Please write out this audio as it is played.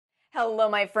Hello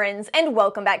my friends, and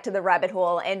welcome back to the rabbit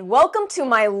hole, and welcome to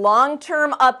my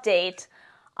long-term update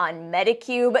on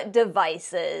Medicube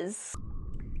devices.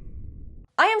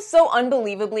 I am so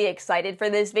unbelievably excited for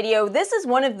this video. This is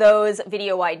one of those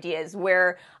video ideas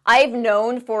where I've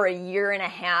known for a year and a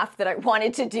half that I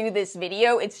wanted to do this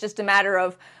video. It's just a matter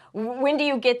of when do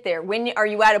you get there? When are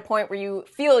you at a point where you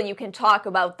feel you can talk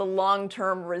about the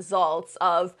long-term results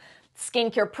of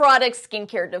skincare products,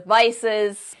 skincare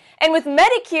devices? And with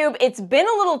Medicube, it's been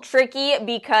a little tricky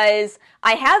because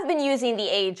I have been using the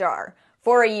Age-R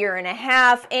for a year and a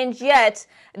half, and yet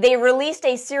they released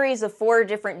a series of 4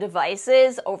 different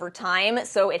devices over time,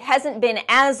 so it hasn't been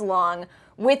as long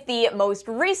with the most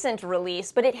recent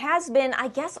release, but it has been, I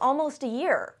guess, almost a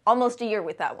year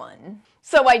with that one.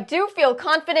 So I do feel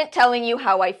confident telling you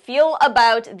how I feel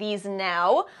about these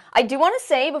now. I do want to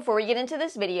say, before we get into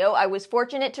this video, I was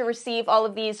fortunate to receive all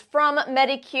of these from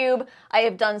Medicube. I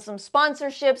have done some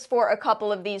sponsorships for a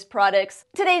couple of these products.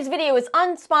 Today's video is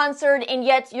unsponsored, and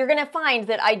yet you're going to find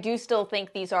that I do still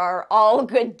think these are all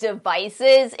good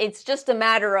devices. It's just a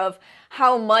matter of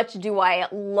how much do I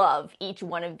love each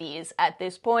one of these at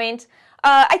this point.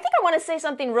 I think I want to say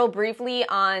something real briefly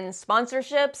on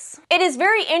sponsorships. It is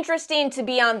very interesting to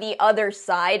be on the other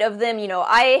side of them. You know,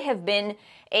 I have been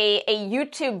a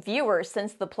YouTube viewer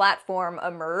since the platform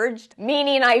emerged,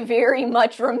 meaning I very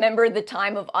much remember the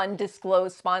time of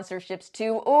undisclosed sponsorships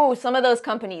too. Ooh, some of those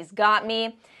companies got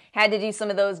me. Had to do some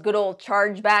of those good old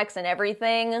chargebacks and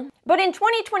everything. But in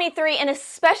 2023, and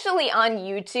especially on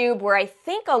YouTube, where I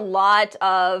think a lot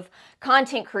of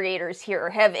content creators here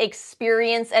have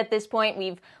experience at this point,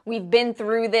 we've been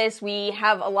through this, we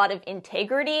have a lot of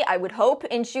integrity, I would hope,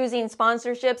 in choosing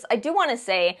sponsorships. I do want to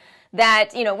say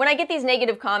that, you know, when I get these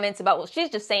negative comments about, well, she's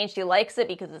just saying she likes it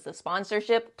because it's a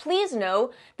sponsorship, please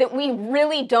know that we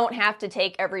really don't have to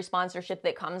take every sponsorship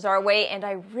that comes our way, and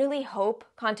I really hope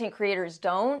content creators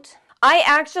don't. I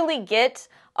actually get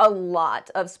a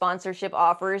lot of sponsorship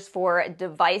offers for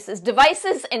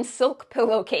devices and silk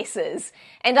pillowcases,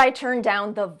 and I turned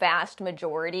down the vast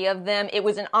majority of them. It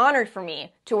was an honor for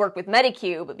me to work with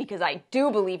Medicube because I do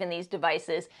believe in these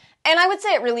devices, and I would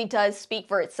say it really does speak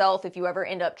for itself. If you ever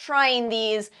end up trying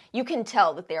these, you can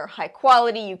tell that they are high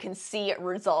quality, you can see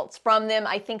results from them.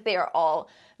 I think they are all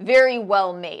very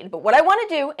well made. But what I want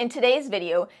to do in today's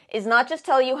video is not just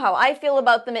tell you how I feel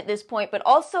about them at this point, but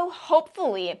also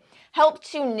hopefully help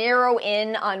to narrow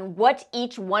in on what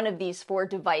each one of these 4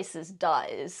 devices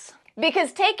does.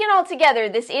 Because taken all together,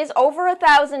 this is over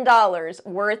 $1,000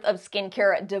 worth of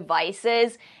skincare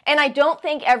devices, and I don't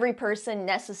think every person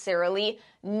necessarily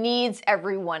needs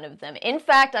every one of them. In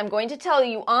fact, I'm going to tell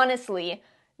you honestly,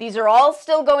 these are all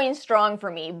still going strong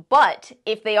for me, but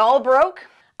if they all broke,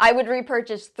 I would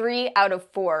repurchase 3 out of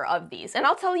 4 of these, and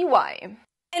I'll tell you why.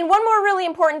 And one more really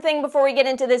important thing before we get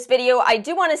into this video, I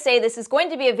do want to say this is going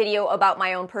to be a video about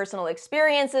my own personal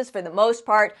experiences for the most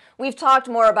part. We've talked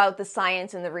more about the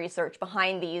science and the research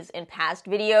behind these in past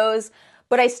videos,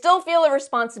 but I still feel a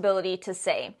responsibility to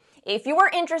say, if you are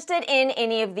interested in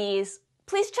any of these,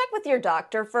 please check with your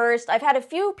doctor first. I've had a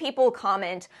few people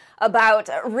comment about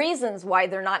reasons why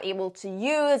they're not able to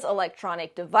use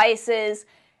electronic devices.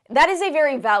 That is a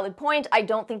very valid point. I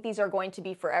don't think these are going to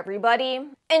be for everybody.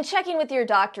 And checking with your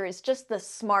doctor is just the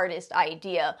smartest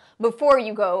idea before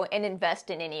you go and invest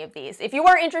in any of these. If you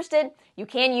are interested, you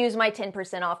can use my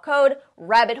 10% off code,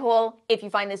 RABBITHOLE, if you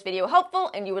find this video helpful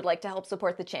and you would like to help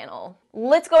support the channel.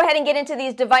 Let's go ahead and get into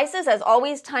these devices. As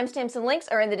always, timestamps and links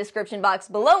are in the description box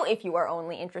below if you are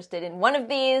only interested in one of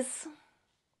these.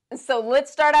 So let's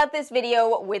start out this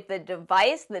video with the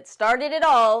device that started it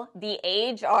all, the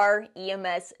Age-R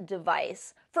EMS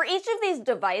device. For each of these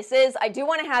devices, I do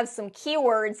want to have some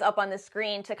keywords up on the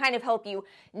screen to kind of help you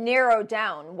narrow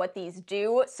down what these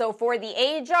do. So for the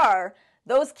Age-R,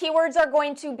 those keywords are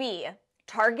going to be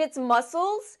targets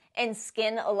muscles and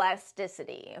skin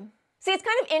elasticity. See, it's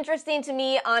kind of interesting to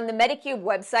me on the Medicube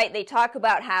website, they talk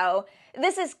about how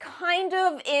this is kind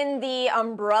of in the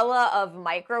umbrella of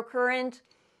microcurrent,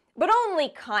 but only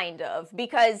kind of,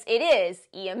 because it is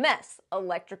EMS,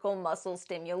 electrical muscle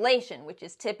stimulation, which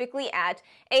is typically at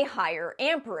a higher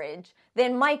amperage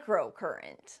than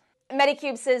microcurrent.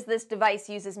 Medicube says this device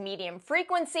uses medium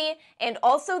frequency and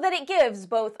also that it gives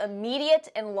both immediate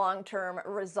and long-term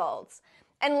results.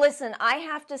 And listen, I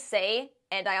have to say,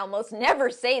 and I almost never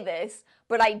say this,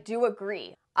 but I do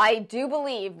agree. I do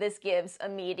believe this gives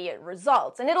immediate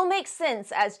results, and it'll make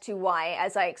sense as to why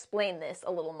as I explain this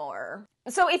a little more.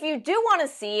 So if you do want to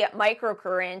see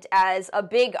microcurrent as a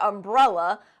big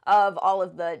umbrella of all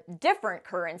of the different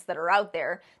currents that are out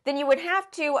there, then you would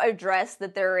have to address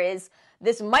that there is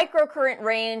this microcurrent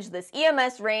range, this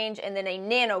EMS range, and then a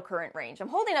nanocurrent range. I'm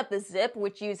holding up the zip,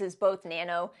 which uses both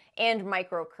nano and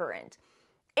microcurrent.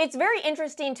 It's very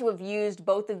interesting to have used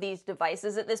both of these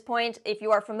devices at this point. If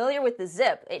you are familiar with the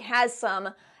zip, it has some,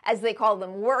 as they call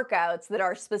them, workouts that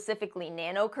are specifically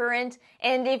nanocurrent.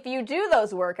 And if you do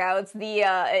those workouts,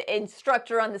 the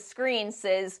instructor on the screen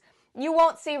says you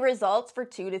won't see results for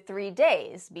 2 to 3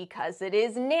 days because it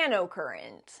is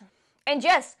nanocurrent. And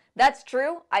yes, that's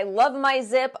true. I love my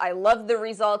zip. I love the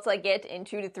results I get in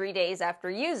 2 to 3 days after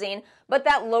using, but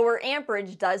that lower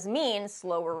amperage does mean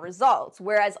slower results.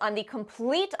 Whereas on the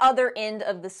complete other end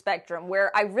of the spectrum,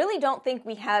 where I really don't think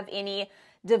we have any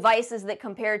devices that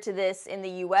compare to this in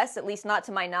the US, at least not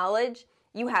to my knowledge,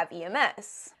 you have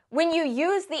EMS. When you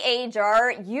use the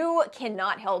Age-R, you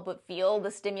cannot help but feel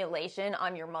the stimulation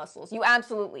on your muscles. You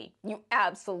absolutely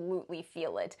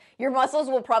feel it. Your muscles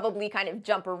will probably kind of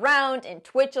jump around and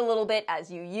twitch a little bit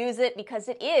as you use it because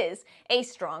it is a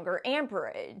stronger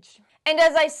amperage. And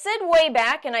as I said way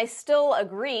back, and I still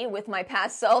agree with my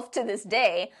past self to this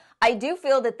day, I do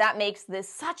feel that that makes this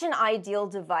such an ideal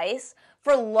device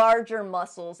for larger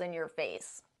muscles in your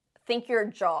face. Think your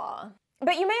jaw.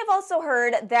 But you may have also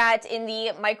heard that in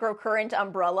the microcurrent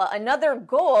umbrella, another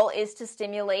goal is to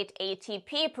stimulate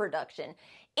ATP production,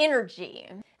 energy.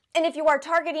 And if you are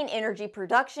targeting energy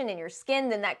production in your skin,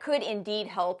 then that could indeed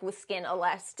help with skin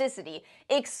elasticity,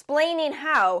 explaining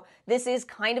how this is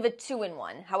kind of a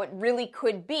two-in-one, how it really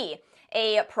could be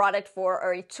a product for,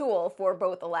 or a tool for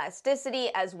both elasticity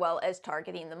as well as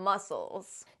targeting the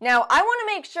muscles. Now, I want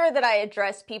to make sure that I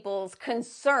address people's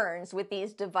concerns with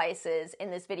these devices in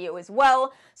this video as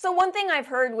well. So one thing I've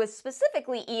heard with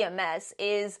specifically EMS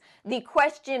is the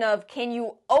question of, can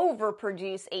you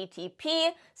overproduce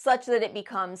ATP such that it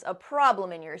becomes a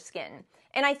problem in your skin?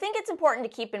 And I think it's important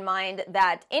to keep in mind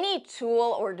that any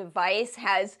tool or device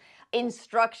has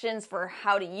instructions for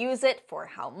how to use it, for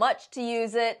how much to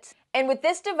use it. And with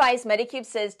this device, Medicube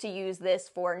says to use this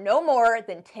for no more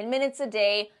than 10 minutes a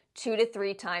day, 2 to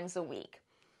 3 times a week.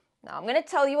 Now, I'm going to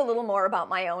tell you a little more about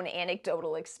my own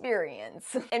anecdotal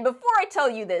experience. And before I tell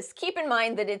you this, keep in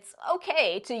mind that it's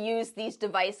okay to use these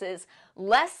devices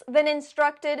less than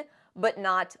instructed, but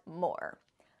not more.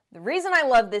 The reason I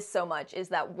love this so much is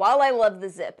that while I love the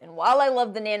zip and while I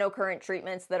love the nanocurrent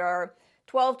treatments that are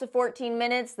 12 to 14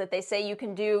 minutes that they say you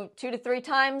can do 2 to 3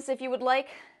 times if you would like,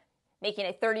 making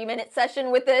a 30-minute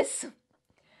session with this.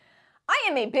 I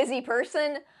am a busy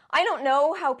person. I don't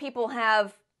know how people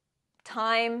have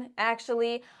time,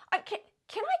 actually.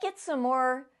 Can I get some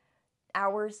more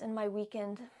hours in my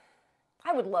weekend?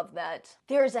 I would love that.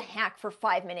 There's a hack for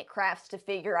 5-minute crafts to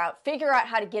figure out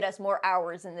how to get us more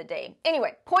hours in the day.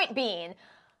 Anyway, point being,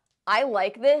 I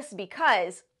like this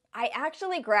because I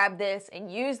actually grab this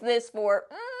and use this for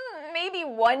maybe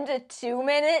 1 to 2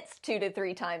 minutes, 2 to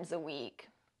 3 times a week.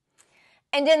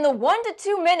 And in the 1 to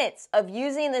 2 minutes of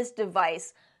using this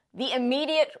device, the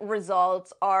immediate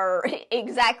results are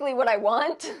exactly what I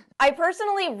want. I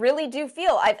personally really do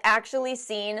feel I've actually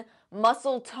seen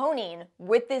muscle toning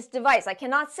with this device. I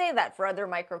cannot say that for other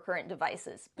microcurrent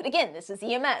devices. But again, this is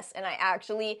EMS, and I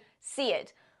actually see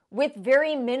it with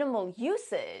very minimal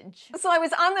usage. So I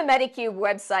was on the Medicube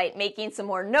website making some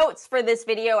more notes for this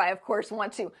video. I, of course,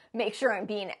 want to make sure I'm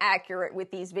being accurate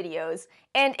with these videos.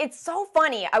 And it's so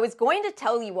funny. I was going to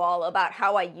tell you all about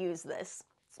how I use this.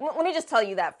 So let me just tell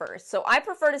you that first. So I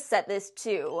prefer to set this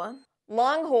to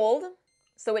long hold,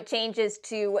 so it changes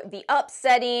to the up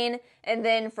setting, and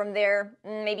then from there,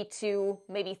 maybe 2,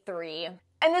 maybe 3.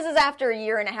 And this is after 1.5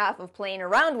 years of playing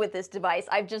around with this device.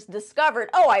 I've just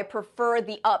discovered, oh, I prefer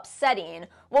the up setting.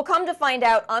 Well, come to find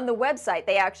out on the website,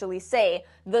 they actually say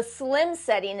the slim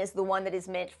setting is the one that is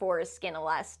meant for skin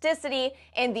elasticity,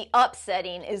 and the up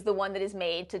setting is the one that is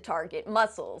made to target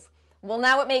muscles. Well,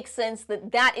 now it makes sense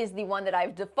that that is the one that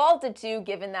I've defaulted to,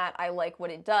 given that I like what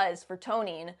it does for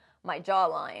toning my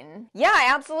jawline. Yeah,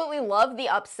 I absolutely love the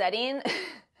up setting.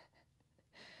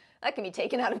 That can be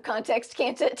taken out of context,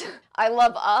 can't it? I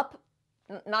love Up.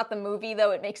 Not the movie, though.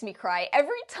 It makes me cry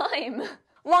every time.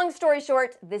 Long story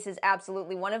short, this is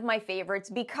absolutely one of my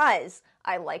favorites because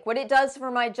I like what it does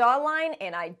for my jawline,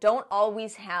 and I don't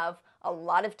always have a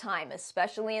lot of time,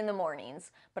 especially in the mornings.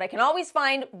 But I can always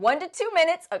find 1 to 2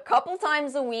 minutes a couple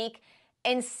times a week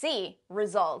and see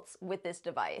results with this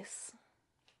device.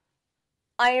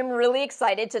 I am really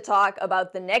excited to talk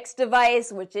about the next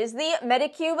device, which is the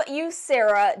Medicube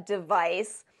Ussera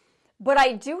device. But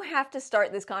I do have to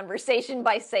start this conversation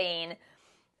by saying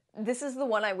this is the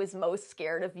one I was most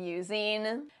scared of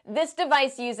using. This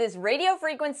device uses radio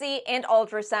frequency and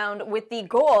ultrasound with the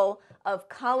goal of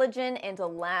collagen and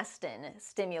elastin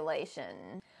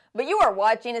stimulation. But you are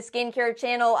watching a skincare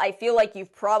channel. I feel like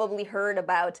you've probably heard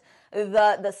about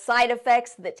the side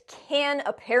effects that can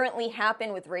apparently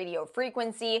happen with radio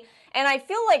frequency. And I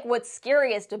feel like what's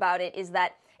scariest about it is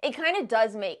that it kind of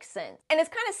does make sense. And it's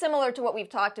kind of similar to what we've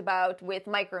talked about with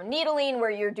microneedling,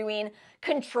 where you're doing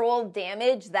controlled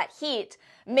damage. That heat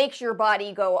makes your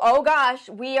body go, oh gosh,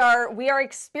 we are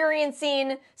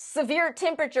experiencing severe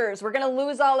temperatures. We're going to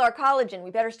lose all our collagen.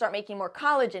 We better start making more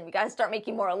collagen. We got to start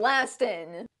making more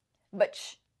elastin. But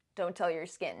shh, don't tell your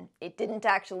skin. It didn't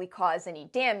actually cause any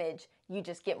damage. You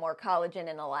just get more collagen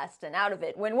and elastin out of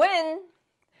it. Win-win.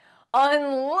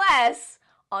 Unless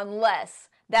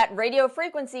that radio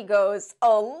frequency goes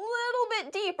a little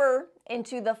bit deeper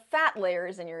into the fat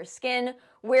layers in your skin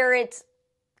where it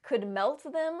could melt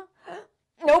them.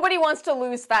 Nobody wants to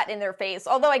lose fat in their face,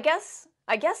 although I guess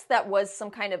that was some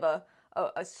kind of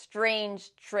a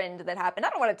strange trend that happened. I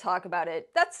don't want to talk about it.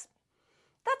 That's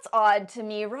odd to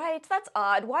me, right? That's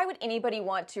odd. Why would anybody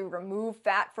want to remove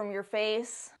fat from your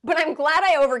face? But I'm glad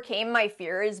I overcame my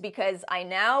fears because I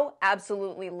now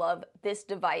absolutely love this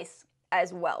device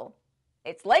as well.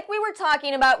 It's like we were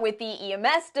talking about with the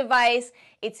EMS device.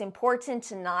 It's important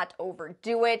to not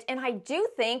overdo it. And I do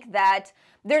think that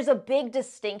there's a big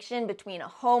distinction between a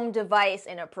home device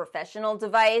and a professional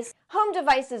device. Home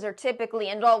devices are typically,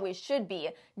 and always should be,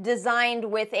 designed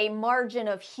with a margin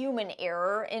of human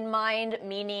error in mind,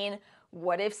 meaning,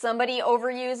 what if somebody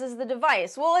overuses the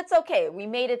device? Well, it's okay. We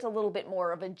made it a little bit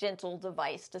more of a gentle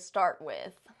device to start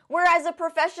with. Whereas a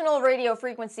professional radio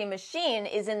frequency machine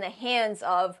is in the hands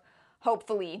of,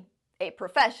 hopefully, a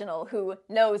professional who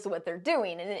knows what they're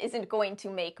doing and isn't going to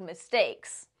make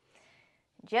mistakes.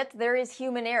 Yet there is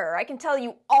human error. I can tell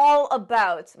you all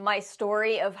about my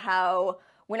story of how,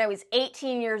 when I was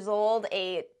 18 years old,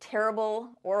 a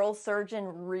terrible oral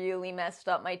surgeon really messed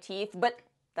up my teeth, but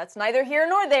that's neither here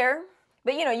nor there.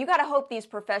 But you gotta hope these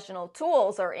professional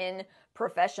tools are in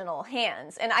professional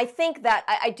hands. And I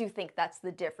do think that's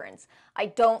the difference. I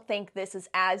don't think this is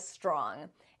as strong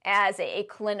as a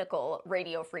clinical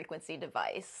radio frequency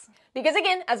device. Because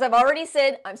again, as I've already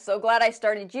said, I'm so glad I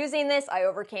started using this. I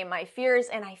overcame my fears,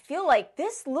 and I feel like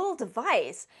this little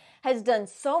device has done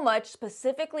so much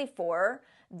specifically for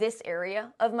this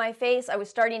area of my face. I was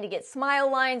starting to get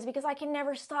smile lines because I can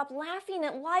never stop laughing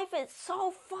at life. It's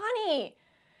so funny.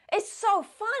 It's so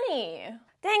funny.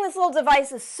 Dang, this little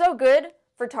device is so good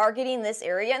for targeting this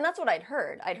area, and that's what I'd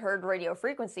heard. I'd heard radio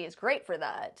frequency is great for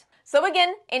that. So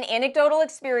again, in anecdotal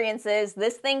experiences,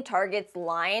 this thing targets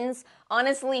lines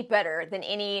honestly better than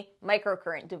any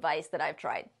microcurrent device that I've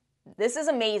tried. This is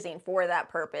amazing for that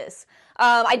purpose.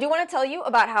 I do want to tell you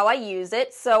about how I use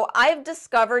it. So I've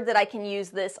discovered that I can use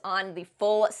this on the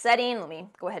full setting. Let me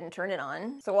go ahead and turn it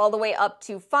on. So all the way up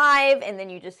to 5, and then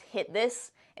you just hit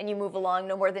this and you move along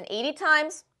no more than 80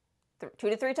 times.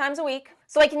 2 to 3 times a week.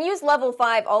 So I can use level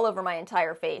 5 all over my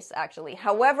entire face, actually.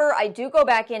 However, I do go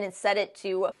back in and set it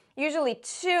to usually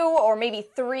 2 or maybe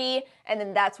 3, and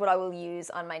then that's what I will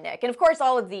use on my neck. And of course,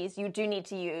 all of these you do need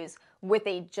to use with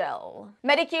a gel.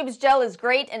 Medicube's gel is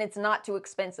great, and it's not too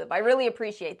expensive. I really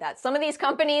appreciate that. Some of these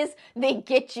companies, they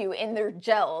get you in their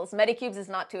gels. Medicube's is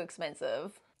not too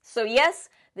expensive. So yes,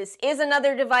 this is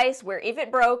another device where if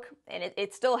it broke, and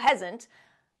it still hasn't,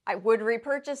 I would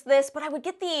repurchase this, but I would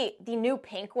get the new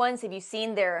pink ones. Have you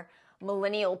seen their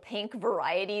millennial pink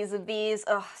varieties of these?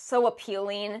 Ugh, so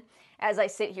appealing as I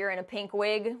sit here in a pink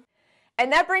wig.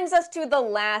 And that brings us to the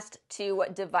last 2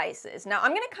 devices. Now,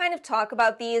 I'm going to kind of talk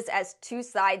about these as 2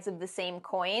 sides of the same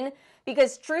coin,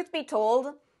 because truth be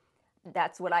told,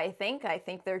 that's what I think. I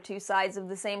think they're 2 sides of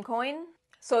the same coin.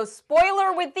 So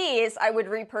spoiler with these, I would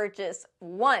repurchase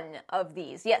 1 of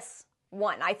these. Yes,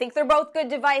 1. I think they're both good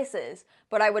devices,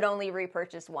 but I would only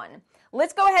repurchase 1.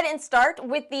 Let's go ahead and start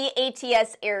with the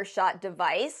ATS Airshot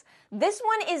device. This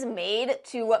one is made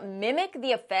to mimic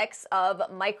the effects of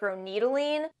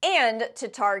microneedling and to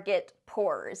target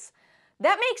pores.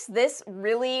 That makes this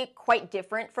really quite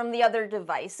different from the other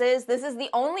devices. This is the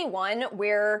only one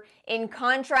where, in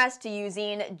contrast to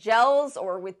using gels,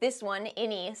 or with this one,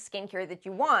 any skincare that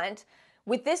you want,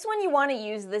 with this one you want to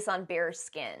use this on bare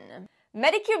skin.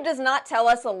 Medicube does not tell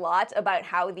us a lot about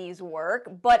how these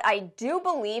work, but I do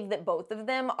believe that both of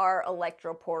them are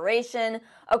electroporation.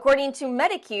 According to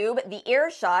Medicube, the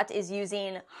Airshot is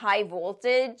using high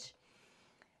voltage.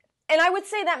 And I would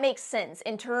say that makes sense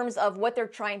in terms of what they're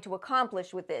trying to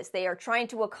accomplish with this. They are trying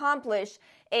to accomplish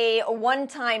a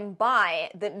one-time buy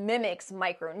that mimics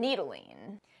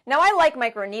microneedling. Now, I like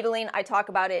microneedling. I talk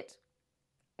about it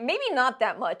maybe not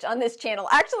that much on this channel.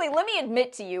 Actually, let me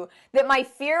admit to you that my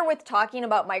fear with talking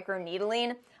about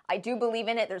microneedling, I do believe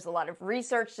in it. There's a lot of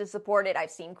research to support it.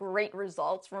 I've seen great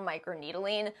results from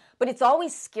microneedling, but it's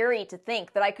always scary to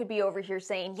think that I could be over here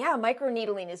saying, yeah,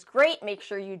 microneedling is great. Make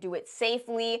sure you do it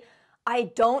safely.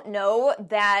 I don't know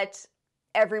that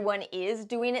everyone is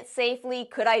doing it safely.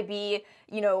 Could I be,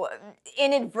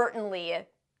 inadvertently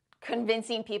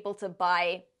convincing people to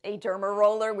buy a derma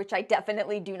roller, which I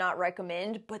definitely do not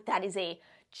recommend, but that is a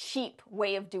cheap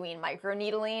way of doing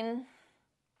microneedling?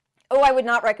 Oh, I would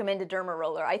not recommend a derma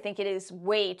roller. I think it is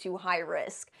way too high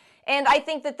risk. And I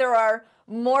think that there are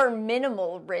more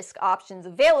minimal risk options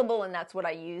available, and that's what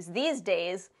I use these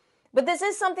days. But this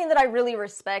is something that I really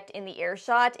respect in the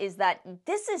Airshot, is that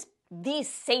this is the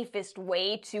safest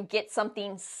way to get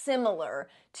something similar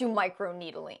to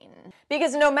microneedling.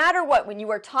 Because no matter what, when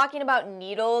you are talking about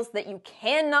needles that you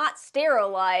cannot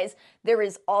sterilize, there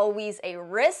is always a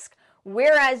risk.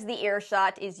 Whereas the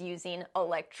Airshot is using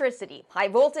electricity, high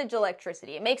voltage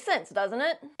electricity. It makes sense, doesn't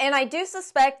it? And I do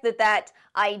suspect that that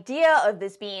idea of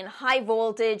this being high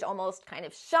voltage almost kind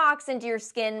of shocks into your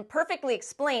skin perfectly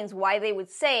explains why they would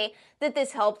say that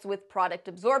this helps with product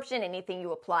absorption, anything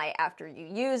you apply after you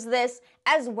use this,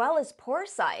 as well as pore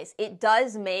size. It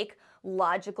does make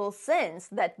logical sense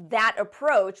that that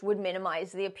approach would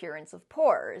minimize the appearance of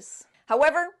pores.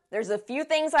 However, there's a few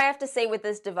things I have to say with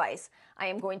this device. I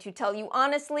am going to tell you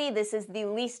honestly, this is the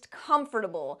least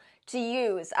comfortable to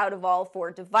use out of all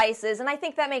 4 devices, and I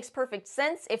think that makes perfect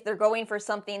sense if they're going for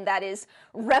something that is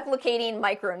replicating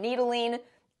microneedling.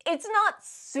 It's not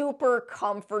super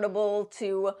comfortable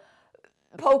to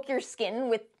poke your skin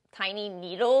with tiny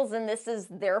needles, and this is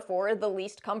therefore the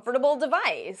least comfortable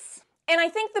device. And I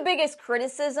think the biggest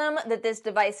criticism that this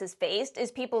device has faced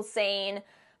is people saying,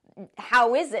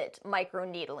 how is it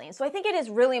microneedling? So I think it is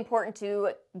really important to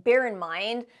bear in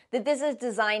mind that this is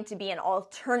designed to be an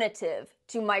alternative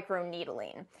to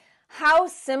microneedling. How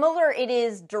similar it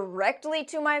is directly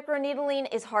to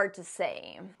microneedling is hard to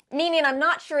say. Meaning I'm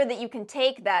not sure that you can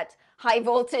take that high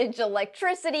voltage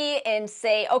electricity and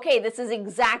say, okay, this is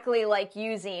exactly like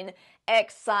using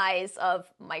X size of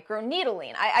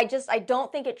microneedling. I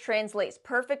don't think it translates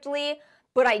perfectly,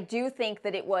 but I do think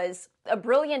that it was a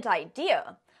brilliant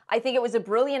idea. I think it was a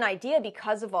brilliant idea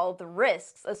because of all the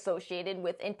risks associated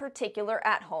with, in particular,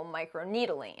 at-home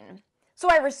microneedling. So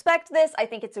I respect this. I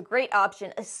think it's a great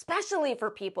option, especially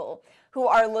for people who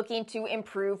are looking to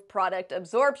improve product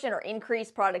absorption or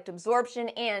increase product absorption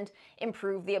and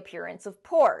improve the appearance of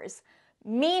pores.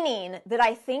 Meaning that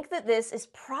I think that this is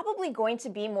probably going to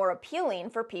be more appealing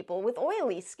for people with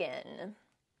oily skin.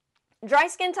 Dry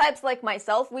skin types like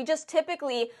myself, we just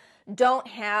typically don't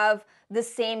have the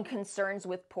same concerns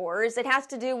with pores. It has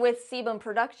to do with sebum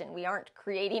production. We aren't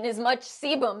creating as much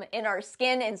sebum in our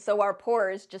skin, and so our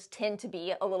pores just tend to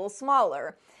be a little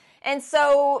smaller. And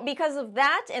so because of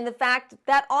that and the fact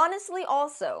that honestly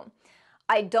also,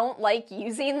 I don't like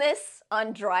using this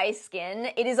on dry skin.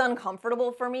 It is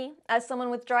uncomfortable for me as someone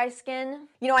with dry skin.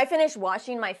 I finish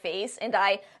washing my face and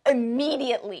I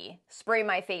immediately spray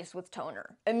my face with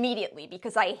toner. Immediately,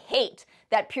 because I hate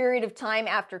that period of time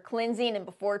after cleansing and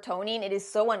before toning. It is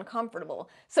so uncomfortable.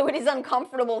 So it is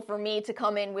uncomfortable for me to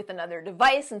come in with another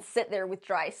device and sit there with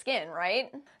dry skin,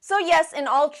 right? So yes, in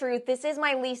all truth, this is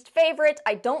my least favorite.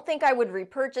 I don't think I would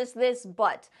repurchase this,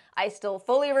 but I still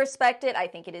fully respect it. I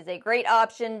think it is a great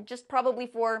option, just probably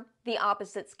for the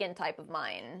opposite skin type of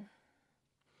mine.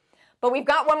 But we've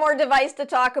got one more device to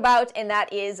talk about, and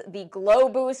that is the Glow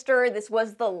Booster. This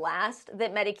was the last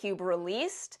that Medicube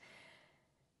released.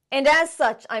 And as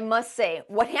such, I must say,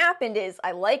 what happened is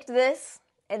I liked this,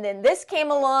 and then this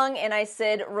came along, and I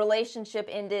said relationship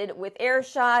ended with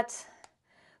Airshot.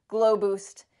 Glow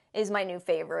Boost is my new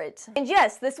favorite. And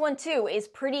yes, this one too is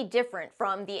pretty different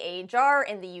from the Age-R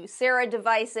and the Ussera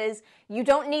devices. You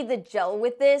don't need the gel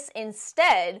with this.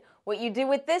 Instead, what you do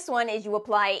with this one is you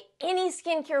apply any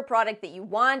skincare product that you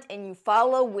want and you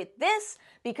follow with this,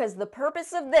 because the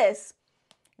purpose of this,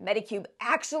 Medicube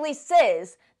actually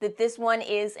says that this one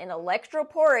is an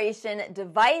electroporation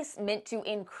device meant to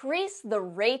increase the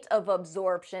rate of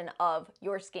absorption of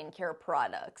your skincare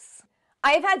products.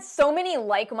 I've had so many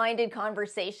like-minded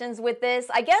conversations with this.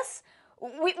 I guess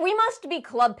We must be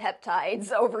club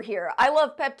peptides over here. I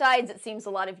love peptides. It seems a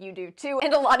lot of you do too.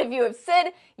 And a lot of you have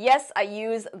said, yes, I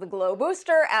use the Glow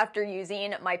Booster after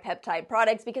using my peptide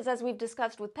products because as we've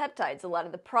discussed with peptides, a lot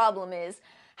of the problem is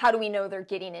how do we know they're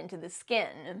getting into the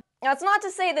skin? Now, it's not to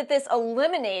say that this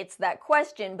eliminates that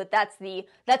question, but that's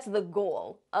the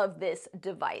goal of this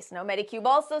device. Now, Medicube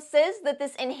also says that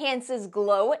this enhances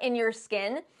glow in your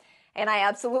skin, and I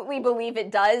absolutely believe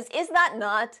it does. Is that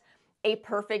not a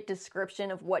perfect description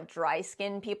of what dry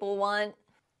skin people want?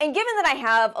 And given that I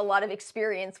have a lot of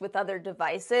experience with other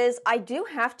devices, I do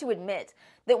have to admit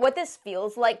that what this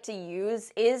feels like to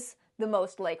use is the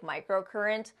most like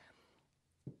microcurrent,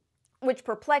 which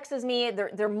perplexes me.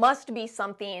 There must be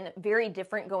something very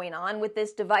different going on with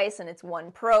this device, and it's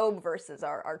one probe versus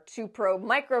our two probe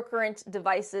microcurrent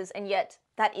devices, and yet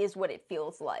that is what it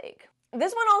feels like.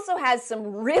 This one also has some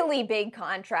really big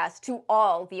contrast to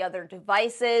all the other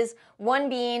devices, one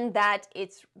being that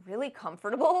it's really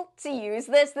comfortable to use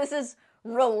this. This is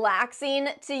relaxing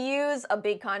to use, a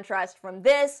big contrast from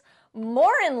this,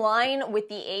 more in line with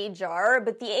the Age-R,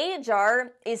 but the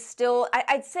Age-R is still,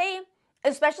 I'd say,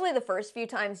 especially the first few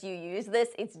times you use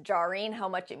this, it's jarring how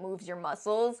much it moves your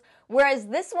muscles, whereas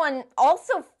this one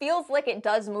also feels like it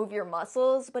does move your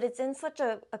muscles, but it's in such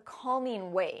a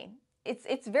calming way.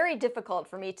 It's very difficult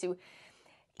for me to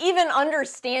even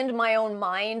understand my own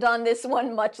mind on this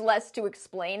one, much less to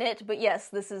explain it. But yes,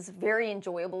 this is very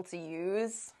enjoyable to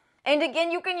use. And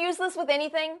again, you can use this with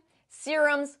anything.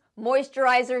 Serums,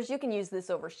 moisturizers, you can use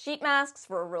this over sheet masks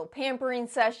for a real pampering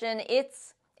session.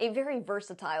 It's a very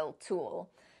versatile tool.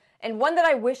 And one that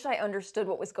I wish I understood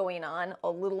what was going on a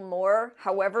little more.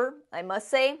 However, I must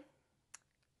say,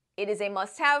 it is a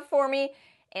must-have for me,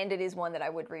 and it is one that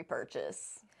I would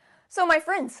repurchase. So my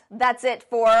friends, that's it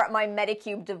for my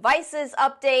Medicube devices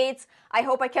updates. I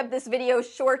hope I kept this video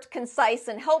short, concise,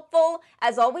 and helpful.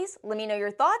 As always, let me know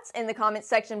your thoughts in the comments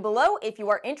section below. If you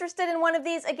are interested in one of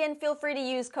these, again, feel free to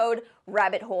use code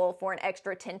RABBITHOLE for an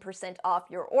extra 10% off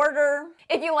your order.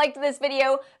 If you liked this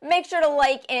video, make sure to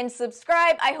like and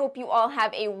subscribe. I hope you all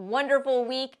have a wonderful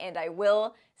week, and I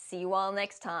will see you all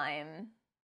next time.